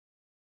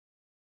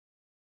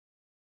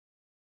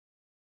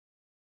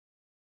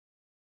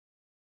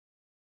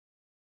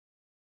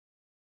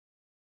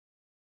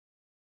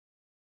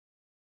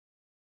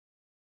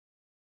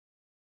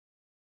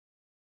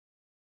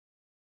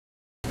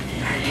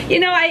You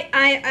know,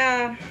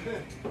 I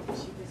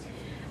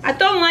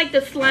don't like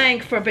the slang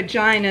for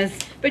vaginas.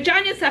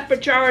 Vaginas have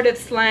pejorative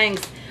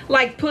slangs,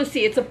 like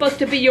pussy. It's supposed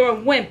to be you're a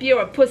wimp,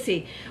 you're a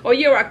pussy, or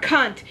you're a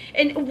cunt.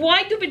 And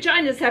why do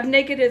vaginas have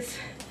negative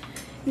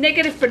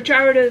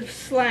pejorative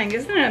slang?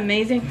 Isn't that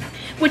amazing?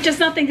 Which has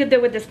nothing to do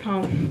with this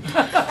poem.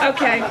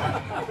 Okay.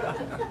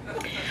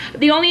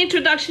 The only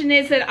introduction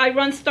is that I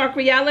run Stark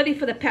Reality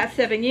for the past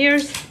 7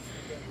 years.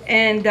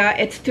 And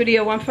it's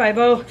Studio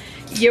 150.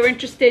 You're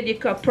interested, you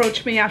can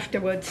approach me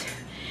afterwards.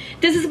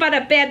 This is about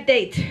a bad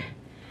date.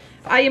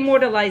 I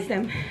immortalize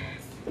them.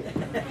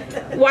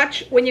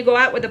 Watch when you go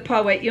out with a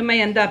poet, you may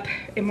end up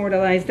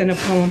immortalized in a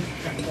poem.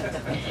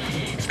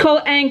 It's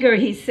called Anger,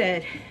 he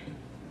said.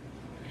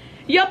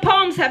 Your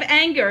poems have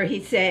anger,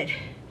 he said.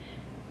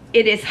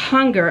 It is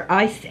hunger,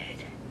 I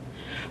said.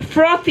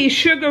 Frothy,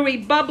 sugary,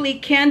 bubbly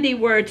candy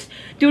words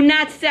do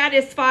not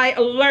satisfy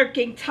a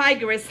lurking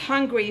tigress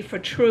hungry for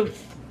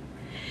truth.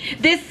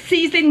 This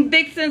seasoned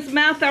vixen's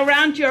mouth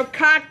around your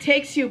cock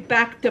takes you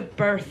back to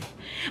birth.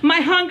 My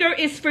hunger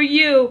is for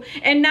you,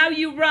 and now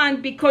you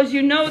run because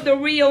you know the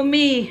real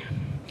me,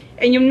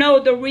 and you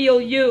know the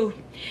real you.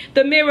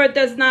 The mirror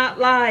does not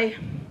lie.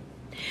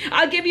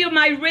 I'll give you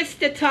my wrist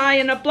to tie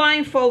and a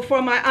blindfold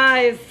for my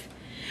eyes.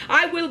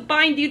 I will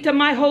bind you to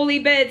my holy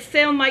bed,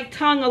 sail my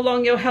tongue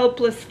along your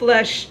helpless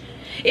flesh.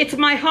 It's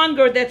my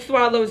hunger that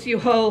swallows you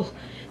whole.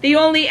 The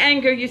only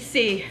anger you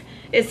see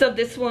is of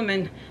this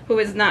woman who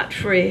is not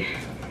free.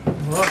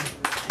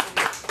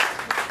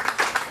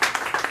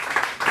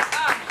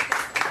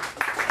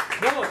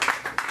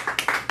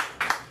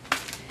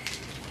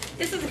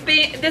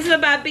 This is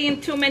about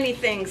being too many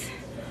things.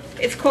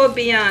 It's called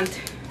Beyond.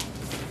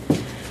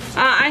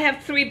 I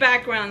have 3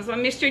 backgrounds.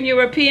 I'm Eastern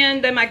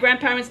European, then my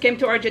grandparents came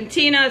to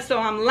Argentina, so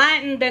I'm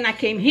Latin, then I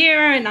came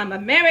here, and I'm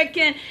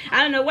American.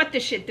 I don't know what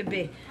this shit to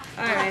be.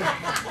 All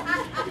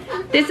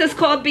right. This is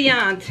called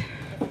Beyond.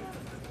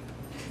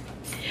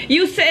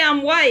 You say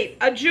I'm white,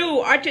 a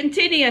Jew,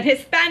 Argentinian,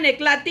 Hispanic,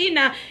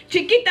 Latina,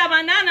 chiquita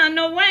banana,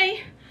 no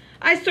way.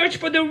 I searched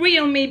for the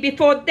real me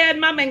before dead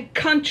mom and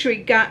country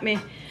got me,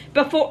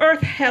 before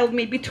earth held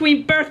me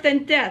between birth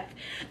and death,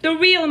 the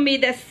real me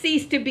that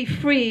ceased to be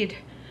freed.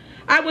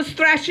 I was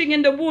thrashing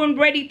in the womb,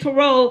 ready to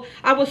roll.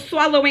 I was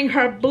swallowing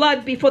her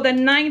blood before the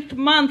 9th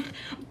month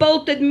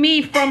bolted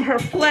me from her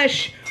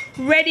flesh,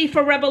 ready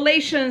for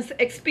revelations,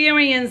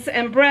 experience,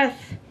 and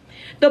breath.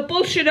 The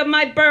bullshit of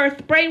my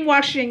birth,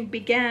 brainwashing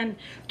began.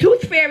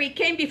 Tooth Fairy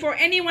came before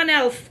anyone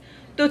else.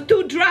 The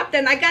 2 dropped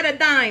and I got a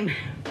dime.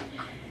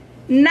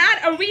 Not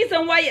a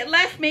reason why it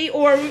left me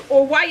or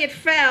why it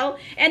fell.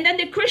 And then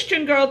the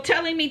Christian girl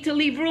telling me to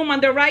leave room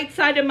on the right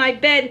side of my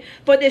bed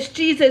for this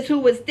Jesus who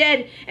was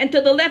dead. And to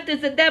the left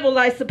is the devil,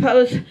 I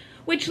suppose,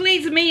 which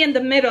leaves me in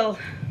the middle.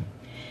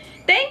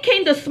 Then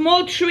came the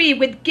small tree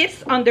with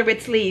gifts under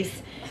its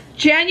leaves.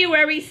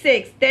 January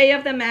 6th, day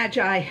of the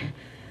Magi.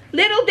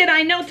 Little did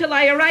I know till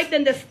I arrived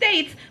in the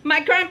States, my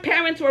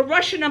grandparents were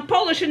Russian and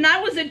Polish and I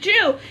was a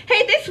Jew.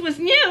 Hey, this was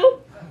new.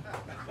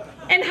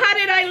 And how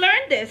did I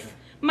learn this?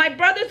 My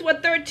brothers were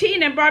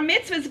 13 and bar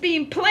mitzvahs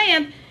being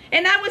planned,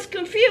 and I was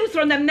confused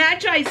from the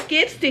Magi's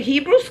gifts to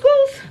Hebrew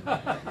schools.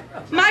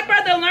 My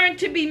brother learned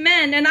to be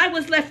men, and I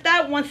was left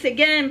out once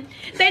again.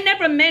 They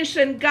never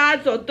mentioned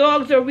gods or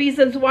dogs or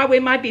reasons why we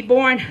might be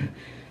born.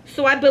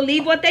 So I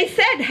believed what they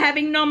said,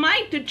 having no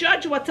mind to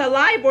judge what's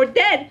alive or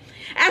dead,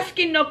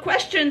 asking no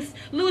questions,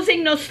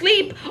 losing no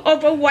sleep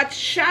over what's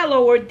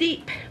shallow or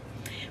deep.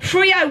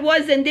 Free I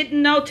was and didn't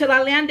know till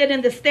I landed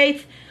in the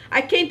States.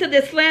 I came to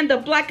this land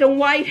of black and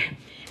white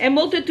and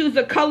multitudes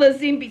of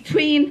colors in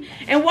between.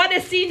 And what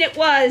a scene it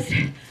was.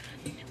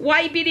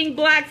 White beating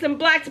blacks and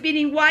blacks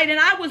beating white, and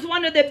I was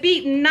one of the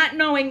beaten, not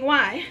knowing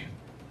why.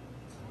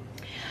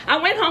 I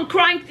went home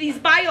crying to these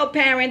bio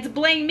parents,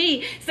 blamed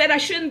me, said I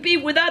shouldn't be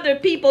with other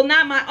people,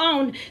 not my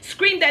own,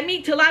 screamed at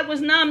me till I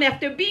was numb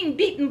after being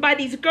beaten by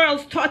these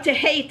girls taught to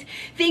hate,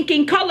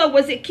 thinking color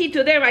was a key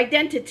to their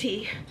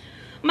identity.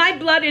 My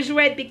blood is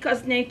red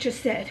because nature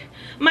said.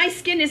 My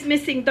skin is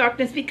missing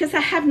darkness because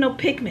I have no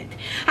pigment.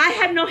 I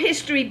have no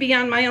history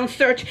beyond my own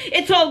search.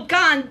 It's all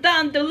gone,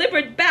 done,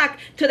 delivered back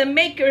to the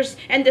makers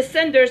and the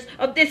senders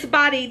of this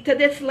body, to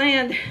this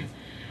land.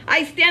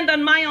 I stand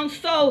on my own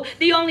soul,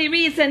 the only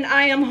reason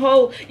I am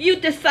whole. You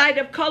decide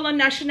if color,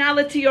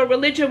 nationality, or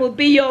religion will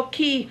be your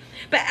key.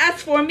 But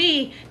as for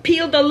me,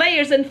 peel the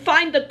layers and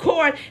find the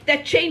core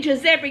that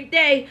changes every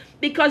day,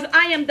 because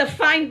I am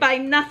defined by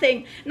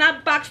nothing,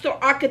 not boxed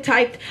or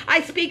archetyped.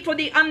 I speak for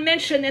the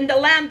unmentioned in the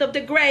land of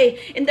the gray,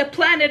 in the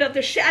planet of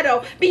the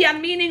shadow,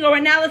 beyond meaning or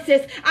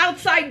analysis,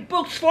 outside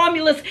books,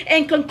 formulas,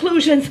 and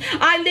conclusions.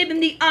 I live in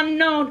the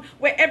unknown,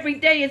 where every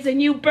day is a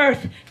new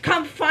birth.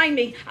 Come find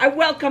me. I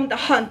welcome the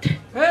hunt.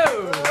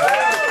 Oh.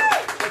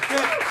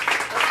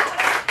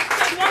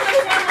 One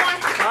more.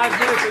 5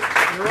 minutes,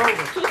 you're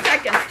over.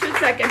 2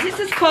 seconds. This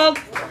is called,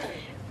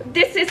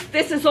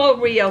 this is all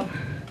real.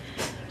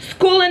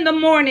 School in the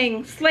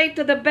morning, slave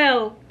to the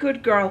bell,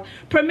 good girl.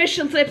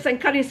 Permission slips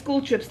and cutting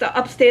school trips to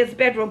upstairs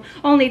bedroom.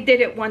 Only did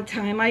it one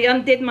time. I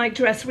undid my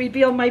dress,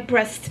 revealed my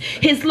breasts.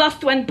 His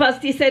lust went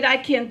bust. He said, I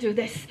can't do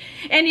this.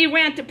 And he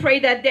ran to pray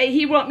that day.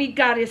 He wrote me,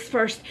 God is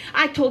first.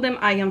 I told him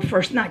I am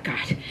first, not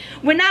God.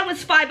 When I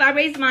was 5, I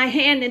raised my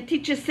hand and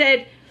teacher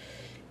said,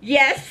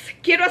 yes,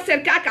 quiero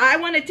hacer caca. I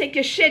want to take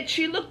a shit.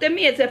 She looked at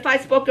me as if I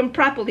spoken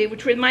properly,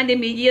 which reminded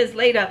me years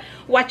later,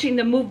 watching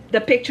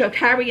the picture of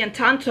Harry and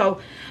Tonto.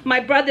 My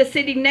brother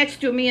sitting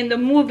next to me in the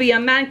movie, a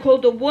man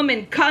called a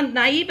woman, cunt,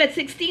 naive at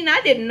 16.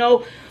 I didn't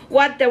know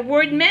what the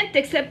word meant,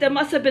 except it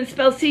must have been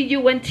spelled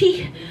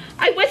C-U-N-T.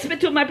 I whispered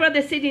to my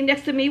brother sitting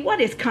next to me,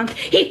 what is cunt?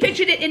 He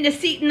pictured it in the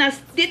seat, and I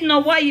didn't know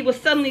why he was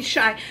suddenly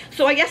shy.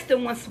 So I asked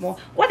him once more,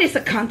 what is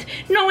a cunt?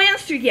 No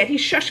answer yet. He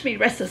shushed me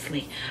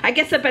restlessly. I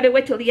guess I better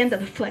wait till the end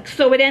of the flick.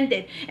 So it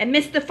ended, and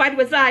mystified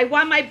was I.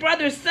 While my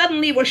brothers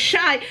suddenly were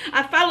shy,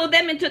 I followed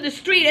them into the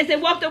street as they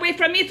walked away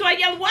from me, so I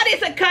yelled, what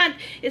is a cunt?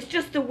 It's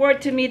just a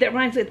word to me that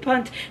rhymes with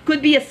punt.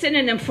 Could be a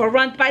synonym for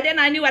runt. By then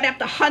I knew I'd have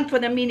to hunt for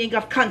the meaning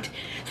of cunt.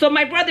 So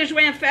my brothers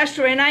ran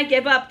faster, and I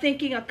gave up,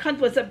 thinking a cunt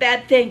was a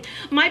bad thing.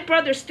 My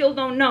brothers still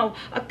don't know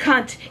a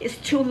cunt is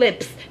 2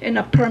 lips and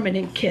a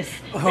permanent kiss.